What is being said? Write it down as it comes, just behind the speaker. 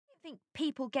think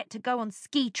people get to go on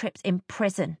ski trips in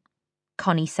prison,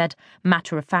 Connie said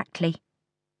matter-of-factly.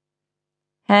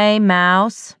 Hey,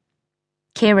 Mouse.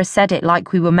 Kira said it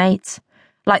like we were mates,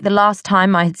 like the last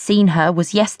time I had seen her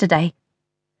was yesterday.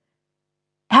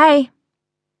 Hey.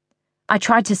 I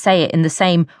tried to say it in the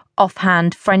same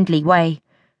offhand, friendly way,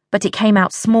 but it came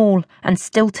out small and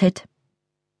stilted.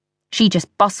 She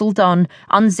just bustled on,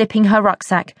 unzipping her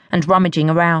rucksack and rummaging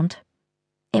around.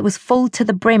 It was full to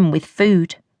the brim with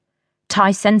food.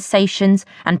 Thai sensations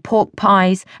and pork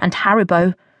pies and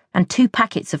Haribo and 2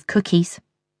 packets of cookies.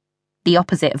 The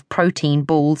opposite of protein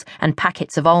balls and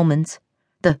packets of almonds.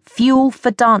 The fuel for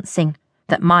dancing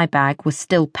that my bag was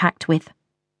still packed with.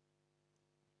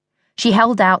 She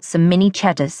held out some mini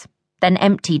cheddars, then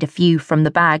emptied a few from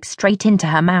the bag straight into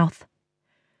her mouth.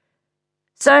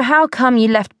 So how come you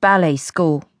left ballet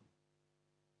school?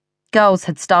 Girls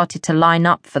had started to line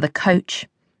up for the coach,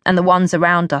 and the ones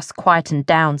around us quietened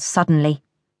down suddenly.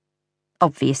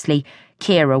 Obviously,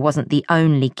 Kira wasn't the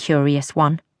only curious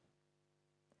one.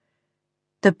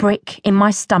 The brick in my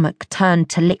stomach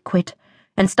turned to liquid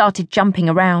and started jumping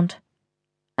around.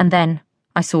 And then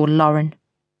I saw Lauren.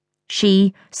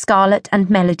 She, Scarlett, and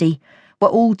Melody were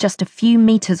all just a few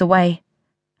meters away,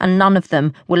 and none of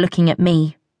them were looking at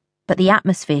me, but the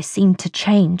atmosphere seemed to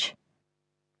change.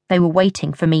 They were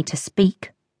waiting for me to speak.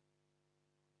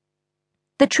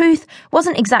 The truth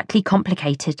wasn't exactly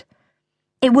complicated.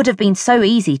 It would have been so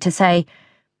easy to say,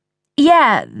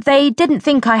 yeah, they didn't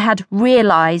think I had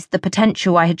realized the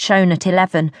potential I had shown at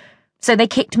 11, so they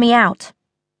kicked me out.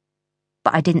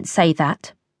 But I didn't say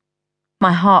that.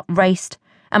 My heart raced,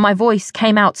 and my voice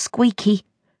came out squeaky.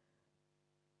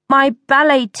 My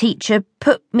ballet teacher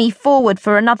put me forward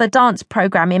for another dance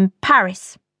program in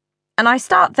Paris, and I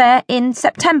start there in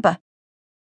September.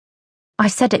 I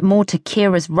said it more to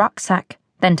Kira's rucksack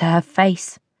than to her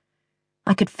face.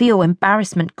 I could feel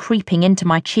embarrassment creeping into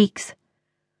my cheeks.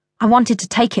 I wanted to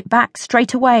take it back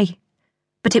straight away,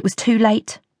 but it was too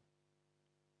late.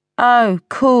 Oh,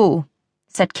 cool,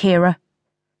 said Kira.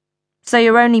 So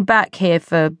you're only back here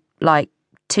for,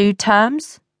 2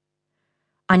 terms?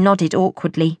 I nodded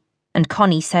awkwardly, and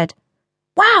Connie said,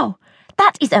 Wow,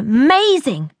 that is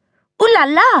amazing! Ooh la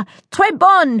la, très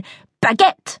bon,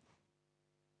 baguette!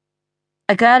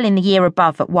 A girl in the year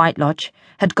above at White Lodge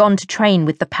had gone to train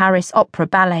with the Paris Opera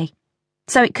Ballet,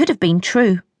 so it could have been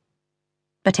true.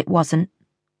 But it wasn't.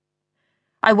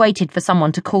 I waited for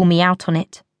someone to call me out on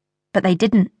it, but they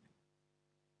didn't.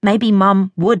 Maybe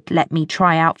Mum would let me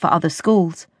try out for other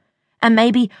schools, and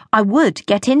maybe I would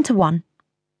get into one.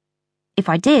 If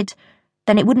I did,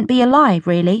 then it wouldn't be a lie,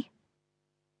 really.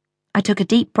 I took a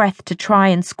deep breath to try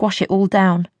and squash it all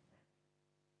down.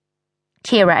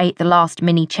 Kira ate the last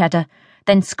mini cheddar,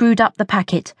 then screwed up the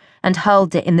packet and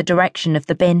hurled it in the direction of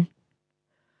the bin.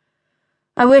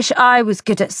 I wish I was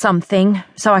good at something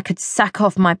so I could sack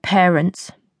off my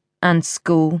parents and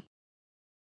school.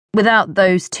 Without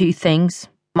those 2 things,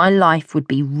 my life would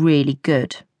be really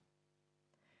good.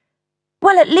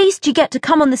 Well, at least you get to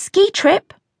come on the ski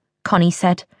trip, Connie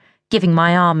said, giving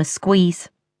my arm a squeeze.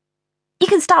 You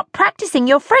can start practicing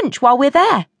your French while we're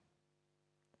there.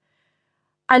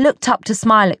 I looked up to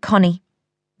smile at Connie,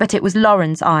 but it was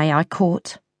Lauren's eye I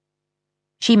caught.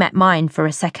 She met mine for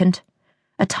a second,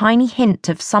 a tiny hint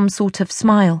of some sort of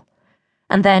smile,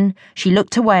 and then she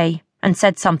looked away and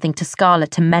said something to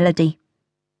Scarlett and Melody.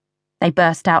 They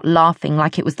burst out laughing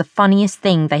like it was the funniest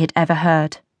thing they had ever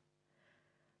heard.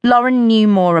 Lauren knew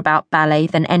more about ballet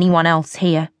than anyone else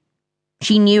here.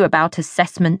 She knew about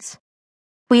assessments.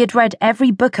 We had read every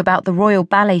book about the Royal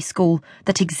Ballet School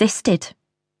that existed.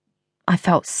 I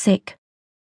felt sick.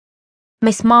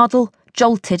 Miss Mardle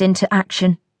jolted into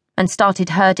action and started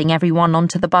herding everyone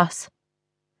onto the bus.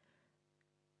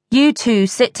 You 2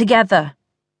 sit together,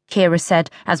 Kira said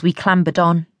as we clambered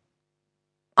on.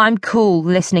 I'm cool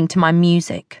listening to my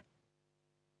music.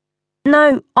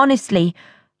 No, honestly,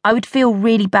 I would feel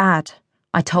really bad,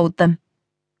 I told them.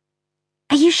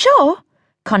 Are you sure?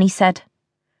 Connie said.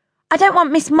 I don't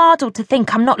want Miss Mardle to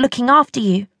think I'm not looking after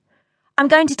you. I'm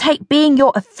going to take being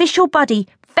your official buddy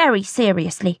very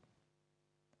seriously.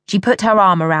 She put her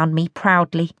arm around me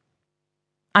proudly.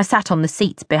 I sat on the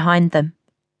seats behind them.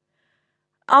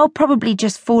 I'll probably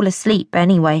just fall asleep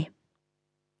anyway.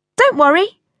 Don't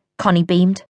worry, Connie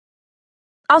beamed.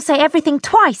 I'll say everything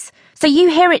twice, so you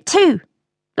hear it too,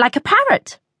 like a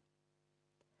parrot.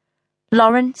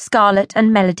 Lauren, Scarlett,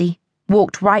 and Melody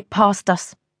walked right past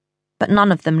us, but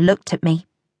none of them looked at me.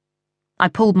 I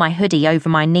pulled my hoodie over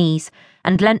my knees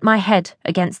and leant my head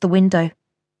against the window.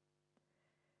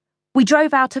 We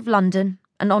drove out of London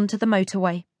and onto the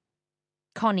motorway.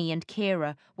 Connie and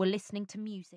Kira were listening to music.